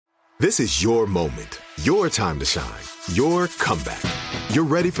This is your moment, your time to shine, your comeback. You're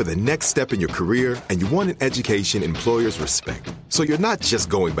ready for the next step in your career, and you want an education employers respect. So you're not just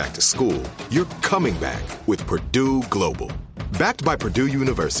going back to school, you're coming back with Purdue Global. Backed by Purdue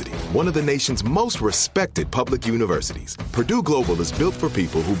University, one of the nation's most respected public universities, Purdue Global is built for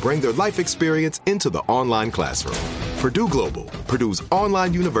people who bring their life experience into the online classroom. Purdue Global, Purdue's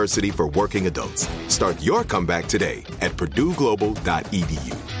online university for working adults. Start your comeback today at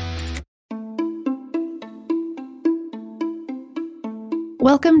purdueglobal.edu.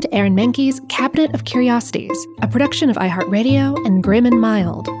 Welcome to Aaron Mahnke's Cabinet of Curiosities, a production of iHeartRadio and Grim and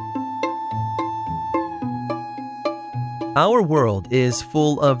Mild. Our world is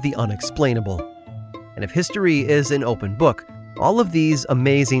full of the unexplainable. And if history is an open book, all of these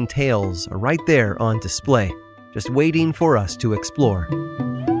amazing tales are right there on display, just waiting for us to explore.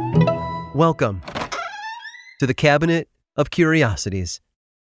 Welcome to the Cabinet of Curiosities.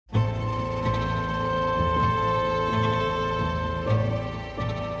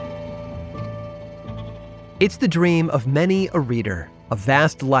 It's the dream of many a reader, a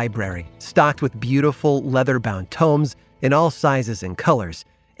vast library stocked with beautiful leather-bound tomes in all sizes and colors,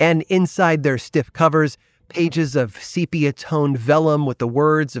 and inside their stiff covers, pages of sepia-toned vellum with the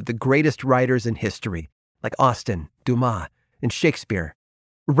words of the greatest writers in history, like Austen, Dumas, and Shakespeare.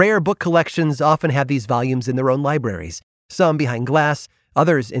 Rare book collections often have these volumes in their own libraries, some behind glass,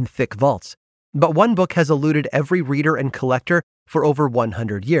 others in thick vaults. But one book has eluded every reader and collector for over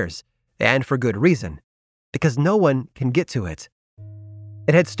 100 years, and for good reason, because no one can get to it.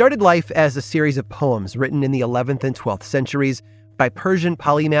 It had started life as a series of poems written in the 11th and 12th centuries by Persian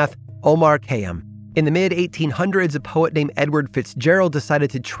polymath Omar Khayyam. In the mid-1800s, a poet named Edward Fitzgerald decided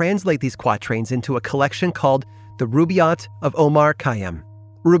to translate these quatrains into a collection called the Rubaiyat of Omar Khayyam.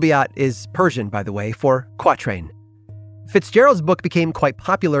 Rubaiyat is Persian, by the way, for quatrain. Fitzgerald's book became quite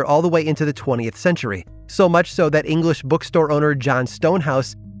popular all the way into the 20th century, so much so that English bookstore owner John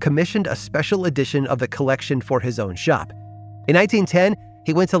Stonehouse commissioned a special edition of the collection for his own shop. In 1910,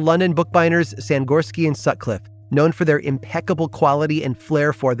 he went to London bookbinders Sangorski and Sutcliffe, known for their impeccable quality and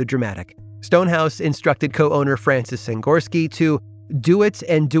flair for the dramatic. Stonehouse instructed co-owner Francis Sangorski to do it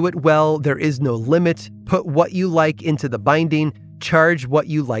and do it well, there is no limit, put what you like into the binding, charge what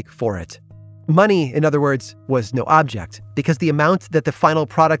you like for it. Money, in other words, was no object, because the amount that the final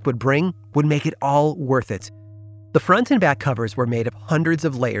product would bring would make it all worth it. The front and back covers were made of hundreds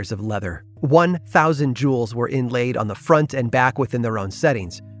of layers of leather. 1,000 jewels were inlaid on the front and back within their own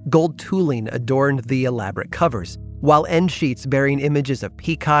settings. Gold tooling adorned the elaborate covers, while end sheets bearing images of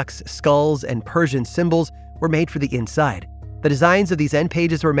peacocks, skulls, and Persian symbols were made for the inside. The designs of these end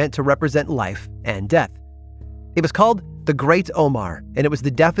pages were meant to represent life and death. It was called the Great Omar, and it was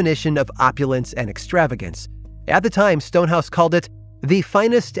the definition of opulence and extravagance. At the time, Stonehouse called it the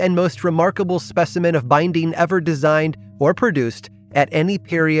finest and most remarkable specimen of binding ever designed or produced at any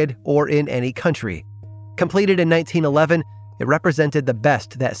period or in any country. Completed in 1911, it represented the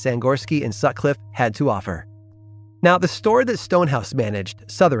best that Sangorski and Sutcliffe had to offer. Now, the store that Stonehouse managed,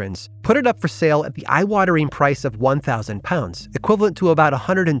 Sotheran's, put it up for sale at the eye-watering price of £1,000, equivalent to about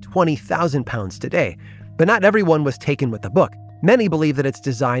 £120,000 today. But not everyone was taken with the book. Many believed that its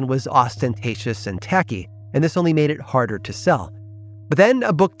design was ostentatious and tacky, and this only made it harder to sell. But then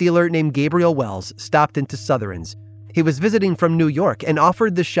a book dealer named Gabriel Wells stopped into Sotheran's. He was visiting from New York and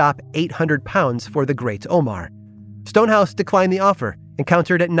offered the shop £800 for the Great Omar. Stonehouse declined the offer and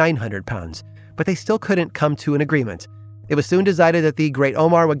countered at £900, but they still couldn't come to an agreement. It was soon decided that the Great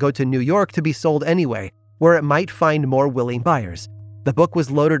Omar would go to New York to be sold anyway, where it might find more willing buyers. The book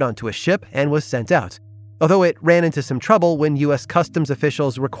was loaded onto a ship and was sent out, although it ran into some trouble when U.S. Customs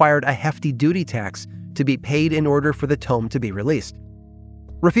officials required a hefty duty tax to be paid in order for the tome to be released.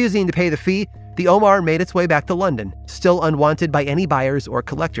 Refusing to pay the fee, the Omar made its way back to London, still unwanted by any buyers or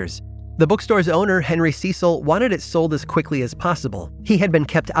collectors. The bookstore's owner, Henry Cecil, wanted it sold as quickly as possible. He had been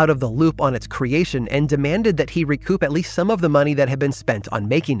kept out of the loop on its creation and demanded that he recoup at least some of the money that had been spent on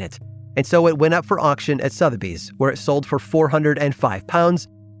making it. And so it went up for auction at Sotheby's, where it sold for £405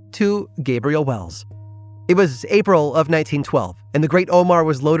 to Gabriel Wells. It was April of 1912, and the Great Omar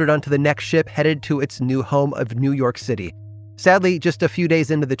was loaded onto the next ship headed to its new home of New York City. Sadly, just a few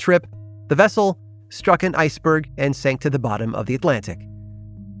days into the trip, the vessel struck an iceberg and sank to the bottom of the Atlantic.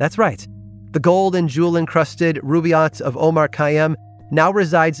 That's right. The gold and jewel-encrusted Rubaiyat of Omar Khayyam now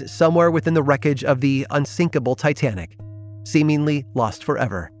resides somewhere within the wreckage of the unsinkable Titanic, seemingly lost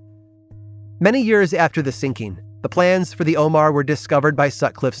forever. Many years after the sinking, the plans for the Omar were discovered by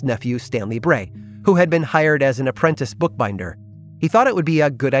Sutcliffe's nephew Stanley Bray, who had been hired as an apprentice bookbinder. He thought it would be a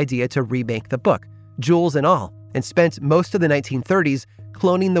good idea to remake the book, jewels and all, and spent most of the 1930s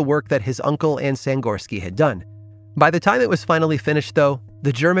cloning the work that his uncle and Sangorski had done. By the time it was finally finished, though,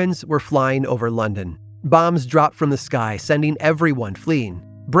 the Germans were flying over London. Bombs dropped from the sky, sending everyone fleeing.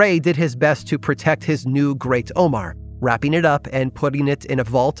 Bray did his best to protect his new Great Omar, wrapping it up and putting it in a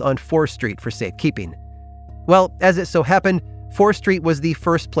vault on 4th Street for safekeeping. Well, as it so happened, 4th Street was the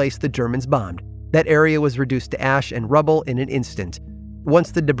first place the Germans bombed. That area was reduced to ash and rubble in an instant.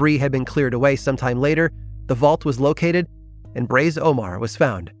 Once the debris had been cleared away sometime later, the vault was located and Bray's Omar was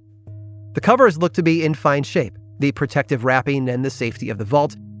found. The covers looked to be in fine shape. The protective wrapping and the safety of the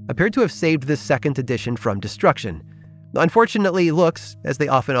vault appeared to have saved the second edition from destruction. Unfortunately, looks, as they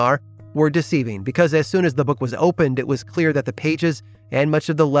often are, were deceiving because as soon as the book was opened, it was clear that the pages and much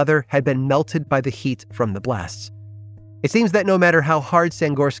of the leather had been melted by the heat from the blasts. It seems that no matter how hard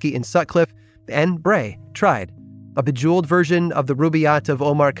Sangorski and Sutcliffe and Bray tried, a bejeweled version of the Rubaiyat of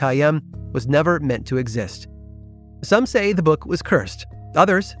Omar Khayyam was never meant to exist. Some say the book was cursed.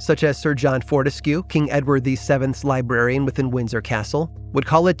 Others, such as Sir John Fortescue, King Edward VII's librarian within Windsor Castle, would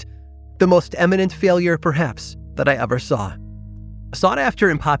call it the most eminent failure, perhaps, that I ever saw. Sought-after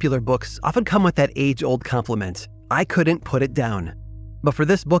and popular books often come with that age-old compliment, I couldn't put it down. But for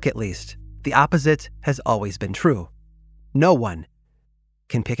this book, at least, the opposite has always been true. No one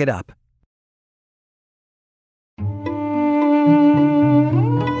can pick it up.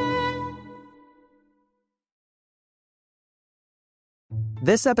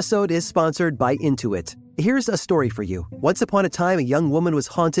 This episode is sponsored by Intuit. Here's a story for you. Once upon a time, a young woman was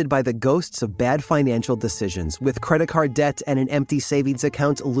haunted by the ghosts of bad financial decisions, with credit card debt and an empty savings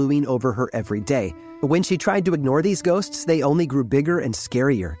account looming over her every day. When she tried to ignore these ghosts, they only grew bigger and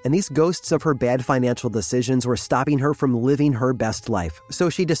scarier, and these ghosts of her bad financial decisions were stopping her from living her best life. So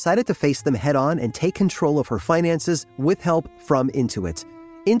she decided to face them head on and take control of her finances with help from Intuit.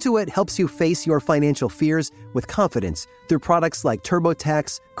 Intuit helps you face your financial fears with confidence through products like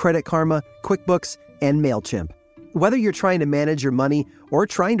TurboTax, Credit Karma, QuickBooks, and MailChimp. Whether you're trying to manage your money or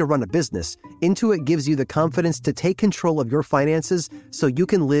trying to run a business, Intuit gives you the confidence to take control of your finances so you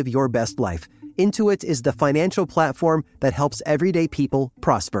can live your best life. Intuit is the financial platform that helps everyday people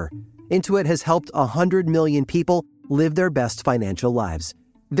prosper. Intuit has helped 100 million people live their best financial lives.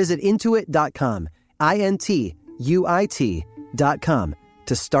 Visit Intuit.com, Intuit.com,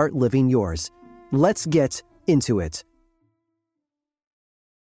 to start living yours. Let's get into it.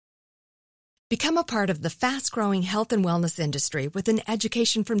 Become a part of the fast-growing health and wellness industry with an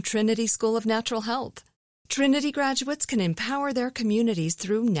education from Trinity School of Natural Health. Trinity graduates can empower their communities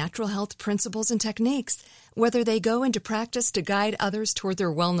through natural health principles and techniques, whether they go into practice to guide others toward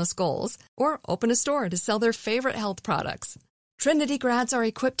their wellness goals or open a store to sell their favorite health products. Trinity grads are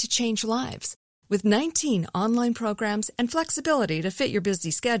equipped to change lives with 19 online programs and flexibility to fit your busy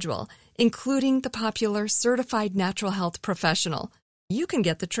schedule, including the popular Certified Natural Health Professional. You can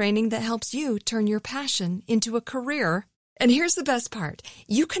get the training that helps you turn your passion into a career. And here's the best part.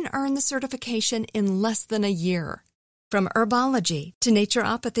 You can earn the certification in less than a year. From herbology to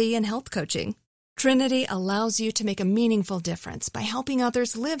naturopathy and health coaching, Trinity allows you to make a meaningful difference by helping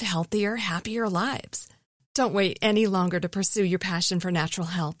others live healthier, happier lives. Don't wait any longer to pursue your passion for natural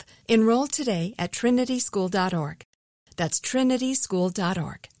health. Enroll today at trinityschool.org. That's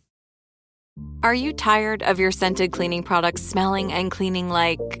trinityschool.org. Are you tired of your scented cleaning products smelling and cleaning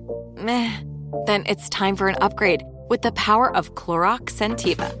like meh? Then it's time for an upgrade with the power of Clorox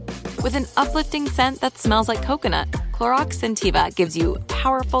Scentiva. With an uplifting scent that smells like coconut, Clorox Scentiva gives you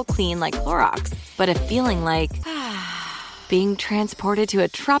powerful clean like Clorox, but a feeling like being transported to a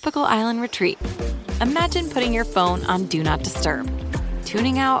tropical island retreat. Imagine putting your phone on Do Not Disturb,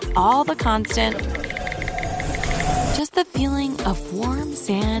 tuning out all the constant, just the feeling of warm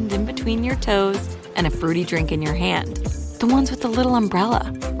sand in between your toes and a fruity drink in your hand. The ones with the little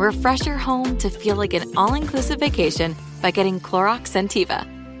umbrella. Refresh your home to feel like an all-inclusive vacation by getting Clorox Scentiva.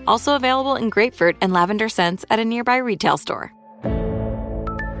 Also available in grapefruit and lavender scents at a nearby retail store.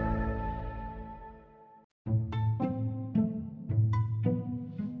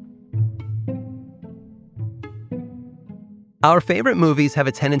 Our favorite movies have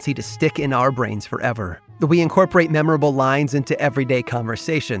a tendency to stick in our brains forever. We incorporate memorable lines into everyday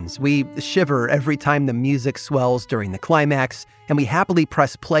conversations. We shiver every time the music swells during the climax, and we happily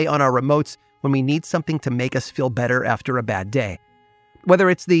press play on our remotes when we need something to make us feel better after a bad day. Whether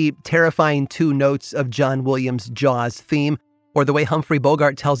it's the terrifying 2 notes of John Williams' Jaws theme, or the way Humphrey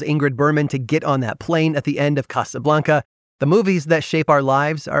Bogart tells Ingrid Bergman to get on that plane at the end of Casablanca, the movies that shape our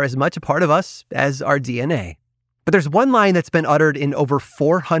lives are as much a part of us as our DNA. But there's one line that's been uttered in over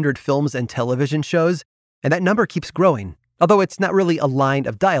 400 films and television shows, and that number keeps growing, although it's not really a line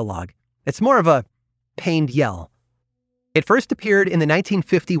of dialogue. It's more of a pained yell. It first appeared in the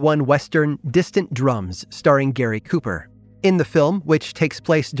 1951 Western Distant Drums, starring Gary Cooper. In the film, which takes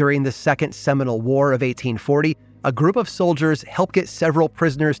place during the Second Seminole War of 1840, a group of soldiers help get several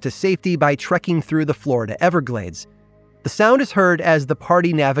prisoners to safety by trekking through the Florida Everglades. The sound is heard as the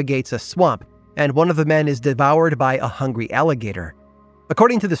party navigates a swamp, and one of the men is devoured by a hungry alligator.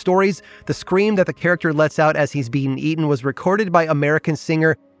 According to the stories, the scream that the character lets out as he's being eaten was recorded by American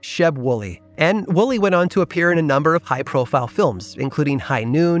singer Sheb Wooley. And Wooley went on to appear in a number of high-profile films, including High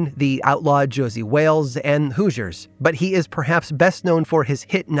Noon, The Outlaw Josie Wales, and Hoosiers. But he is perhaps best known for his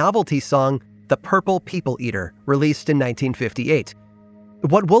hit novelty song, The Purple People Eater, released in 1958.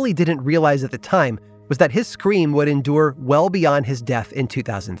 What Wooley didn't realize at the time was that his scream would endure well beyond his death in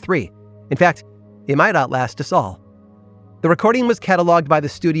 2003. In fact, it might outlast us all. The recording was cataloged by the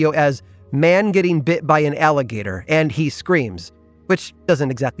studio as Man Getting Bit by an Alligator and He Screams, which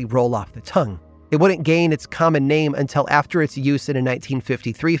doesn't exactly roll off the tongue. It wouldn't gain its common name until after its use in a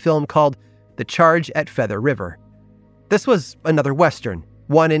 1953 film called The Charge at Feather River. This was another Western,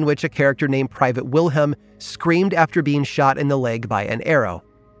 one in which a character named Private Wilhelm screamed after being shot in the leg by an arrow.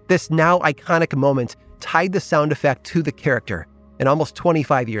 This now iconic moment tied the sound effect to the character, and almost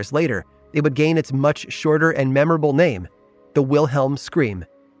 25 years later, it would gain its much shorter and memorable name, the Wilhelm Scream.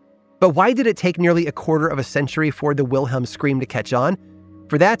 But why did it take nearly a quarter of a century for the Wilhelm Scream to catch on?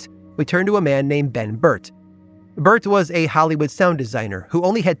 For that, we turn to a man named Ben Burtt. Burtt was a Hollywood sound designer who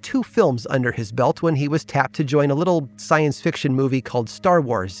only had 2 films under his belt when he was tapped to join a little science fiction movie called Star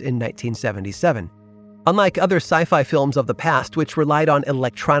Wars in 1977. Unlike other sci-fi films of the past, which relied on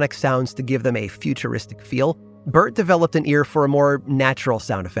electronic sounds to give them a futuristic feel, Burtt developed an ear for more natural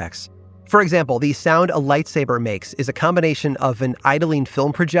sound effects. For example, the sound a lightsaber makes is a combination of an idling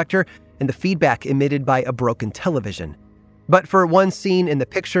film projector and the feedback emitted by a broken television. But for one scene in the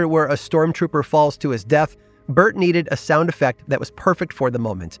picture where a stormtrooper falls to his death, Burtt needed a sound effect that was perfect for the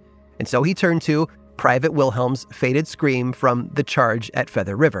moment. And so he turned to Private Wilhelm's faded scream from The Charge at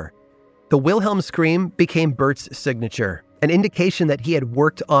Feather River. The Wilhelm Scream became Burtt's signature, an indication that he had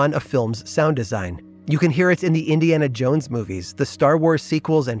worked on a film's sound design. You can hear it in the Indiana Jones movies, the Star Wars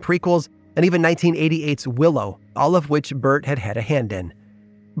sequels and prequels, and even 1988's Willow, all of which Burtt had had a hand in.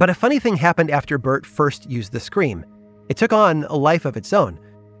 But a funny thing happened after Burtt first used the scream. It took on a life of its own.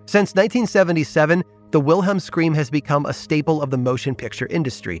 Since 1977, the Wilhelm Scream has become a staple of the motion picture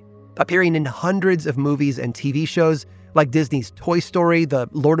industry, appearing in hundreds of movies and TV shows like Disney's Toy Story, the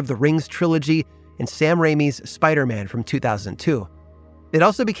Lord of the Rings trilogy, and Sam Raimi's Spider-Man from 2002. It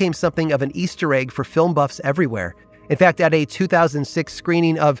also became something of an Easter egg for film buffs everywhere. In fact, at a 2006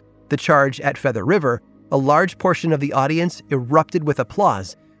 screening of The Charge at Feather River, a large portion of the audience erupted with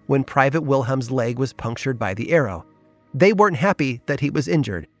applause when Private Wilhelm's leg was punctured by the arrow. They weren't happy that he was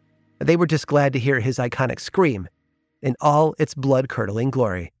injured. They were just glad to hear his iconic scream in all its blood-curdling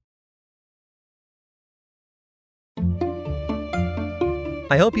glory.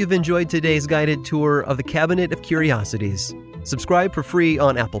 I hope you've enjoyed today's guided tour of the Cabinet of Curiosities. Subscribe for free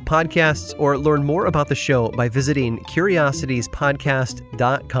on Apple Podcasts or learn more about the show by visiting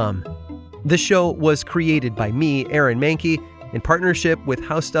curiositiespodcast.com. This show was created by me, Aaron Mahnke, in partnership with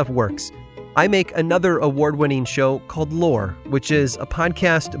How Stuff Works. I make another award-winning show called Lore, which is a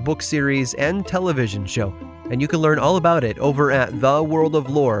podcast, book series, and television show, and you can learn all about it over at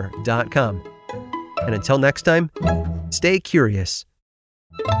theworldoflore.com. And until next time, stay curious.